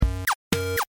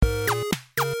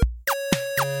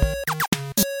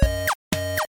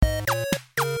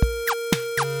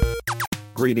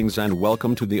Greetings and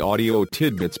welcome to the Audio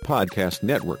TidBits podcast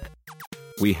network.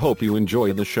 We hope you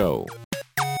enjoy the show.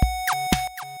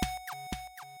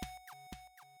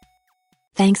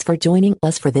 Thanks for joining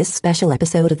us for this special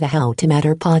episode of the How to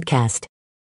Matter podcast.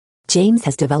 James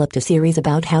has developed a series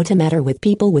about how to matter with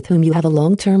people with whom you have a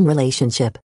long-term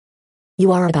relationship.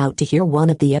 You are about to hear one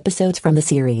of the episodes from the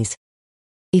series.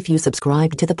 If you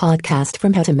subscribe to the podcast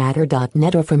from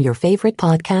howtomatter.net or from your favorite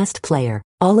podcast player,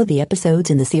 all of the episodes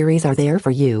in the series are there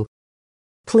for you.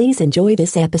 Please enjoy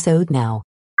this episode now.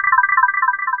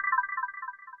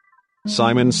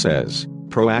 Simon says,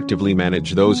 proactively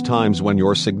manage those times when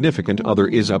your significant other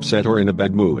is upset or in a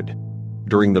bad mood.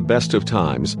 During the best of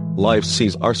times, life's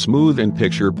seas are smooth and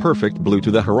picture-perfect blue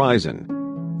to the horizon.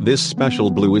 This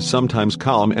special blue is sometimes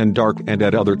calm and dark and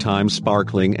at other times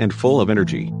sparkling and full of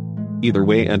energy. Either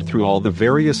way and through all the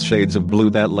various shades of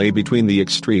blue that lay between the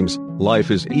extremes,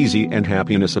 life is easy and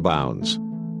happiness abounds.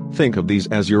 Think of these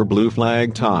as your blue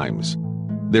flag times.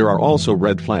 There are also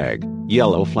red flag,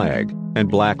 yellow flag,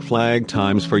 and black flag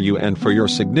times for you and for your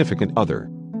significant other.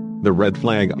 The red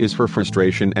flag is for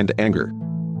frustration and anger.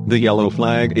 The yellow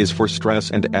flag is for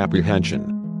stress and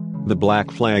apprehension. The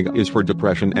black flag is for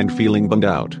depression and feeling bummed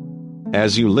out.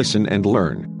 As you listen and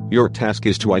learn, your task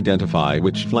is to identify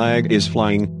which flag is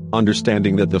flying,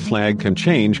 understanding that the flag can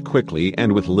change quickly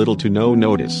and with little to no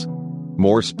notice.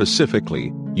 More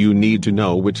specifically, you need to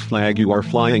know which flag you are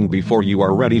flying before you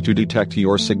are ready to detect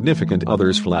your significant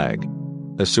other's flag.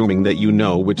 Assuming that you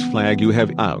know which flag you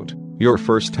have out, your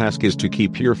first task is to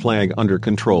keep your flag under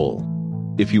control.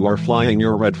 If you are flying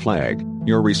your red flag,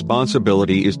 your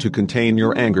responsibility is to contain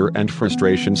your anger and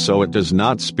frustration so it does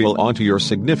not spill onto your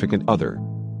significant other.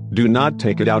 Do not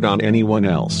take it out on anyone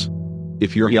else.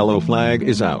 If your yellow flag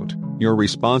is out, your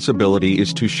responsibility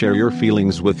is to share your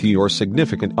feelings with your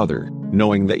significant other,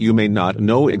 knowing that you may not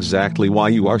know exactly why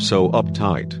you are so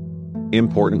uptight.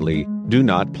 Importantly, do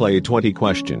not play 20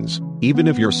 questions, even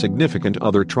if your significant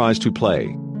other tries to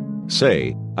play.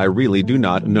 Say, I really do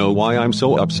not know why I'm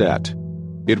so upset.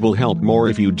 It will help more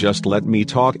if you just let me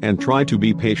talk and try to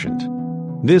be patient.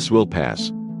 This will pass.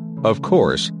 Of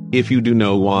course, if you do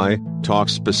know why, talk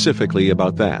specifically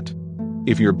about that.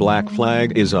 If your black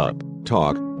flag is up,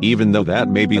 talk, even though that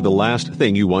may be the last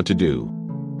thing you want to do.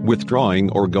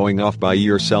 Withdrawing or going off by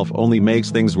yourself only makes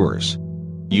things worse.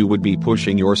 You would be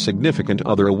pushing your significant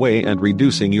other away and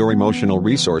reducing your emotional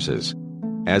resources.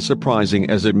 As surprising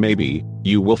as it may be,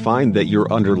 you will find that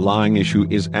your underlying issue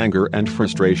is anger and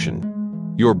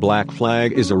frustration. Your black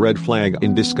flag is a red flag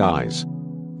in disguise.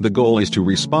 The goal is to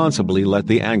responsibly let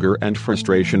the anger and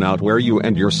frustration out where you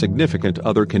and your significant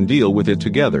other can deal with it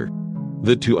together.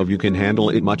 The two of you can handle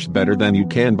it much better than you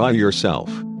can by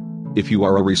yourself. If you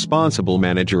are a responsible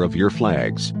manager of your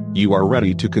flags, you are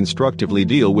ready to constructively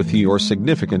deal with your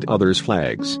significant other's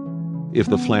flags. If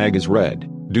the flag is red,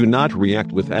 do not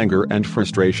react with anger and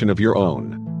frustration of your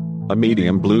own. A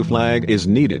medium blue flag is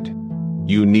needed.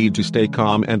 You need to stay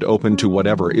calm and open to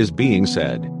whatever is being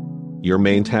said. Your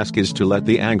main task is to let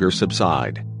the anger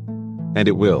subside. And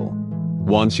it will.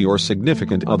 Once your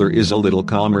significant other is a little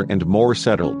calmer and more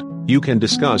settled, you can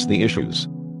discuss the issues.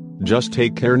 Just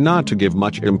take care not to give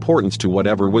much importance to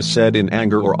whatever was said in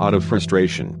anger or out of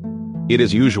frustration. It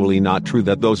is usually not true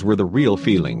that those were the real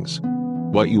feelings.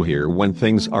 What you hear when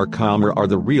things are calmer are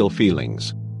the real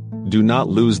feelings. Do not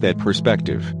lose that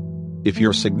perspective. If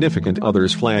your significant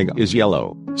other's flag is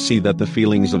yellow, see that the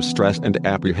feelings of stress and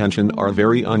apprehension are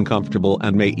very uncomfortable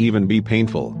and may even be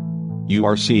painful. You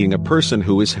are seeing a person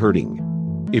who is hurting.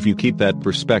 If you keep that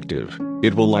perspective,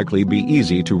 it will likely be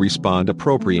easy to respond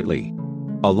appropriately.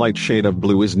 A light shade of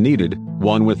blue is needed,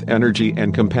 one with energy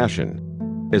and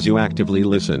compassion. As you actively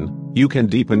listen, you can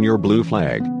deepen your blue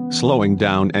flag, slowing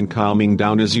down and calming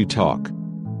down as you talk.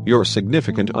 Your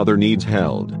significant other needs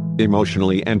held,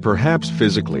 emotionally and perhaps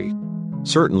physically.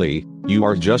 Certainly, you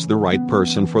are just the right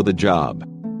person for the job.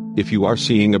 If you are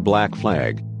seeing a black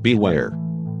flag, beware.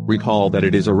 Recall that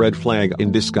it is a red flag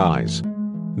in disguise.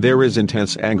 There is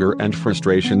intense anger and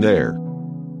frustration there.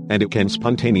 And it can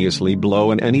spontaneously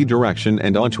blow in any direction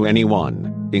and onto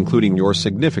anyone, including your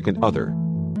significant other.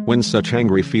 When such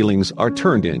angry feelings are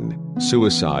turned in,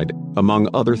 suicide, among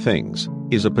other things,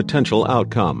 is a potential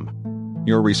outcome.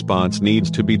 Your response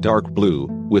needs to be dark blue,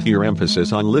 with your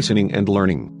emphasis on listening and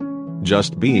learning.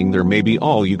 Just being there may be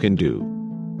all you can do.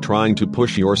 Trying to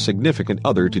push your significant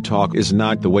other to talk is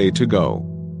not the way to go.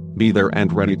 Be there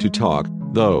and ready to talk,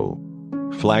 though.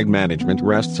 Flag management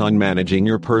rests on managing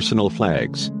your personal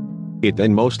flags. It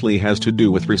then mostly has to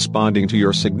do with responding to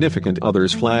your significant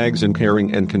other's flags in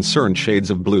caring and concerned shades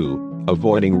of blue,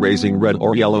 avoiding raising red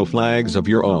or yellow flags of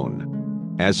your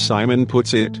own. As Simon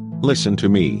puts it, Listen to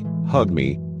me, hug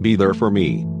me, be there for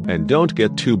me, and don't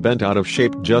get too bent out of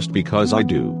shape just because I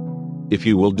do. If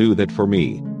you will do that for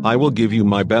me, I will give you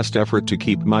my best effort to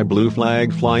keep my blue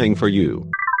flag flying for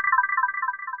you.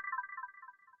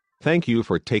 Thank you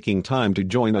for taking time to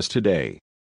join us today.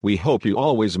 We hope you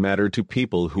always matter to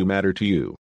people who matter to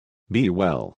you. Be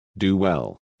well, do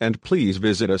well, and please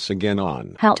visit us again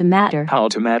on How to Matter. How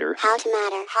to Matter. How to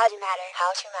Matter. How to Matter.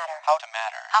 How to Matter. How to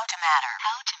Matter. How to Matter.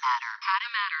 How to Matter.